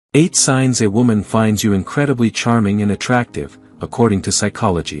8 signs a woman finds you incredibly charming and attractive, according to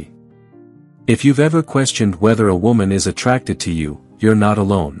psychology. If you've ever questioned whether a woman is attracted to you, you're not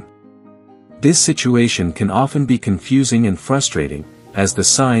alone. This situation can often be confusing and frustrating, as the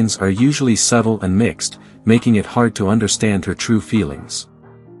signs are usually subtle and mixed, making it hard to understand her true feelings.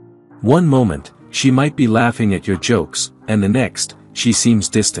 One moment, she might be laughing at your jokes, and the next, she seems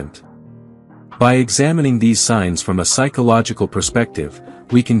distant. By examining these signs from a psychological perspective,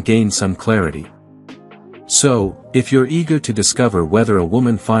 we can gain some clarity. So, if you're eager to discover whether a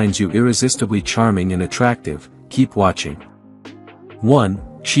woman finds you irresistibly charming and attractive, keep watching.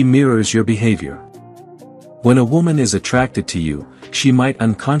 1. She mirrors your behavior. When a woman is attracted to you, she might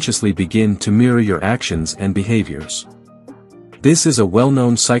unconsciously begin to mirror your actions and behaviors. This is a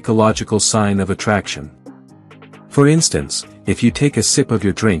well-known psychological sign of attraction. For instance, if you take a sip of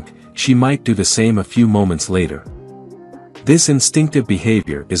your drink, she might do the same a few moments later. This instinctive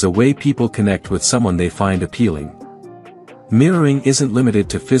behavior is a way people connect with someone they find appealing. Mirroring isn't limited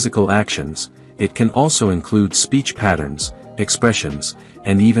to physical actions, it can also include speech patterns, expressions,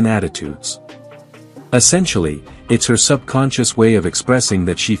 and even attitudes. Essentially, it's her subconscious way of expressing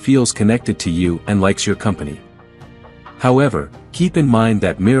that she feels connected to you and likes your company. However, keep in mind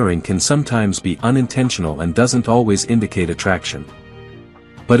that mirroring can sometimes be unintentional and doesn't always indicate attraction.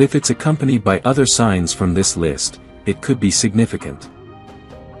 But if it's accompanied by other signs from this list, it could be significant.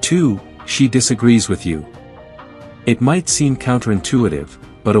 2. She disagrees with you. It might seem counterintuitive,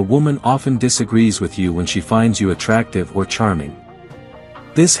 but a woman often disagrees with you when she finds you attractive or charming.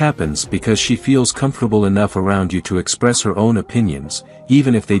 This happens because she feels comfortable enough around you to express her own opinions,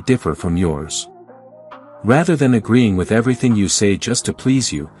 even if they differ from yours. Rather than agreeing with everything you say just to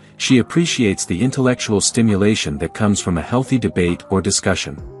please you, she appreciates the intellectual stimulation that comes from a healthy debate or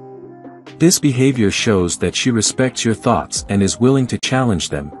discussion. This behavior shows that she respects your thoughts and is willing to challenge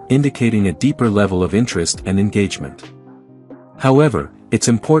them, indicating a deeper level of interest and engagement. However, it's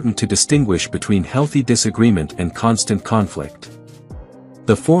important to distinguish between healthy disagreement and constant conflict.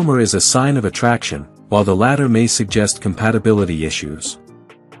 The former is a sign of attraction, while the latter may suggest compatibility issues.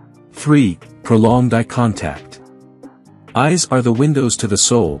 3. Prolonged eye contact. Eyes are the windows to the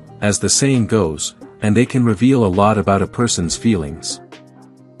soul, as the saying goes, and they can reveal a lot about a person's feelings.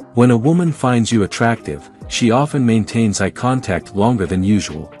 When a woman finds you attractive, she often maintains eye contact longer than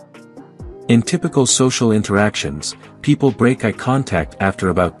usual. In typical social interactions, people break eye contact after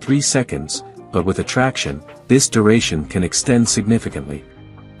about 3 seconds, but with attraction, this duration can extend significantly.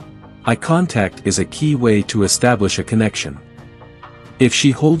 Eye contact is a key way to establish a connection. If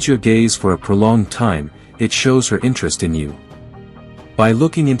she holds your gaze for a prolonged time, it shows her interest in you. By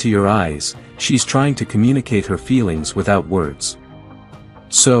looking into your eyes, she's trying to communicate her feelings without words.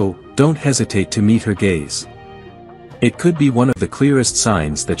 So, don't hesitate to meet her gaze. It could be one of the clearest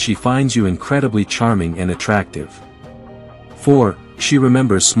signs that she finds you incredibly charming and attractive. 4. She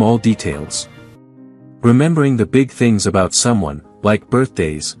remembers small details. Remembering the big things about someone, like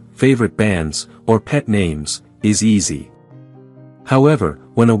birthdays, favorite bands, or pet names, is easy. However,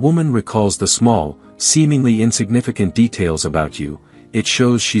 when a woman recalls the small, seemingly insignificant details about you, it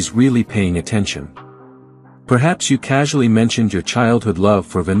shows she's really paying attention. Perhaps you casually mentioned your childhood love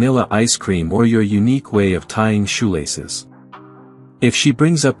for vanilla ice cream or your unique way of tying shoelaces. If she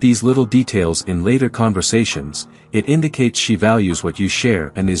brings up these little details in later conversations, it indicates she values what you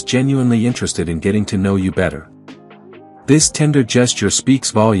share and is genuinely interested in getting to know you better. This tender gesture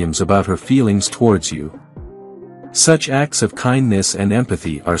speaks volumes about her feelings towards you. Such acts of kindness and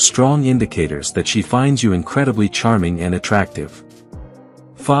empathy are strong indicators that she finds you incredibly charming and attractive.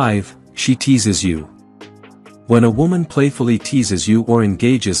 5. She teases you. When a woman playfully teases you or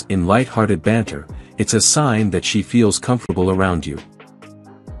engages in light-hearted banter, it's a sign that she feels comfortable around you.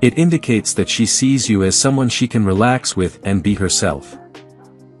 It indicates that she sees you as someone she can relax with and be herself.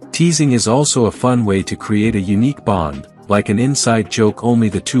 Teasing is also a fun way to create a unique bond, like an inside joke only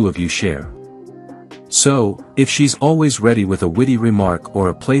the two of you share. So, if she's always ready with a witty remark or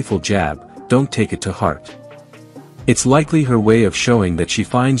a playful jab, don't take it to heart. It's likely her way of showing that she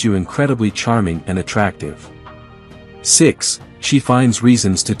finds you incredibly charming and attractive. 6. She finds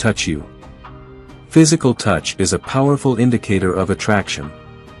reasons to touch you. Physical touch is a powerful indicator of attraction.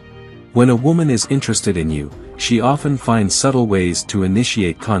 When a woman is interested in you, she often finds subtle ways to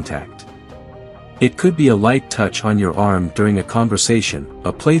initiate contact. It could be a light touch on your arm during a conversation,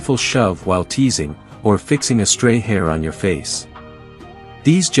 a playful shove while teasing, or fixing a stray hair on your face.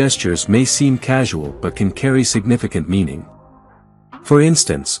 These gestures may seem casual but can carry significant meaning. For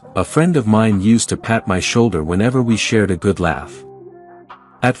instance, a friend of mine used to pat my shoulder whenever we shared a good laugh.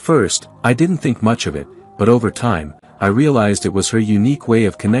 At first, I didn't think much of it, but over time, I realized it was her unique way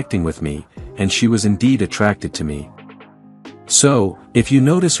of connecting with me, and she was indeed attracted to me. So, if you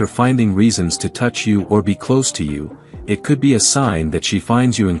notice her finding reasons to touch you or be close to you, it could be a sign that she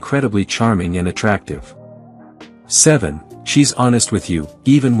finds you incredibly charming and attractive. 7. She's honest with you,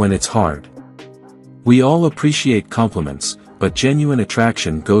 even when it's hard. We all appreciate compliments, but genuine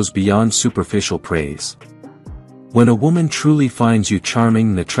attraction goes beyond superficial praise. When a woman truly finds you charming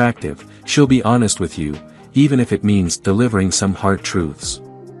and attractive, she'll be honest with you, even if it means delivering some hard truths.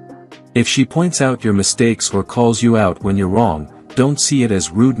 If she points out your mistakes or calls you out when you're wrong, don't see it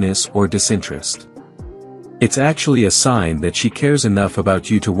as rudeness or disinterest. It's actually a sign that she cares enough about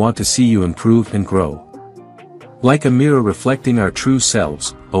you to want to see you improve and grow. Like a mirror reflecting our true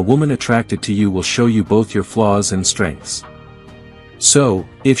selves, a woman attracted to you will show you both your flaws and strengths. So,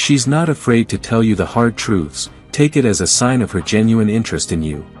 if she's not afraid to tell you the hard truths, take it as a sign of her genuine interest in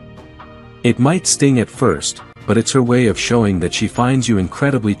you. It might sting at first, but it's her way of showing that she finds you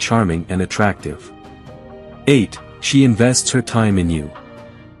incredibly charming and attractive. 8. She invests her time in you.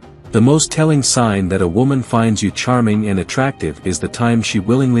 The most telling sign that a woman finds you charming and attractive is the time she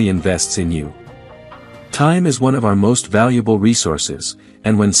willingly invests in you. Time is one of our most valuable resources,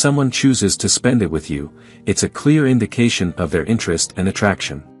 and when someone chooses to spend it with you, it's a clear indication of their interest and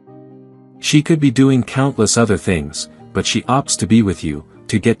attraction. She could be doing countless other things, but she opts to be with you,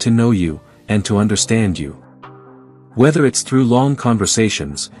 to get to know you, and to understand you. Whether it's through long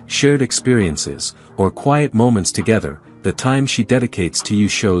conversations, shared experiences, or quiet moments together, the time she dedicates to you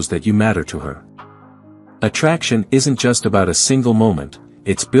shows that you matter to her. Attraction isn't just about a single moment,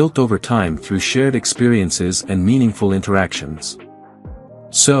 it's built over time through shared experiences and meaningful interactions.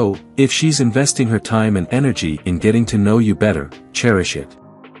 So, if she's investing her time and energy in getting to know you better, cherish it.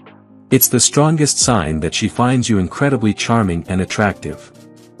 It's the strongest sign that she finds you incredibly charming and attractive.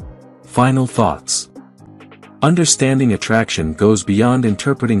 Final thoughts. Understanding attraction goes beyond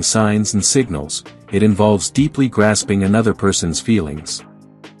interpreting signs and signals, it involves deeply grasping another person's feelings.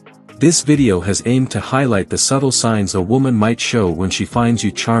 This video has aimed to highlight the subtle signs a woman might show when she finds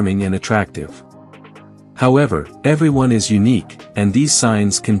you charming and attractive. However, everyone is unique, and these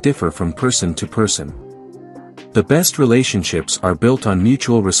signs can differ from person to person. The best relationships are built on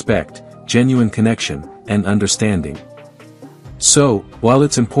mutual respect, genuine connection, and understanding. So, while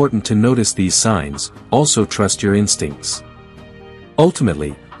it's important to notice these signs, also trust your instincts.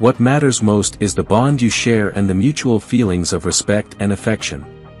 Ultimately, what matters most is the bond you share and the mutual feelings of respect and affection.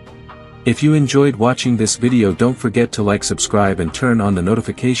 If you enjoyed watching this video, don't forget to like, subscribe and turn on the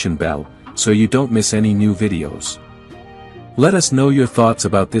notification bell, so you don't miss any new videos. Let us know your thoughts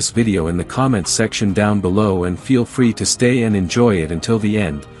about this video in the comments section down below, and feel free to stay and enjoy it until the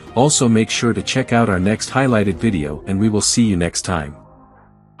end. Also make sure to check out our next highlighted video, and we will see you next time.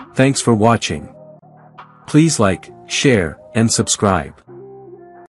 Thanks for watching. Please like, share, and subscribe.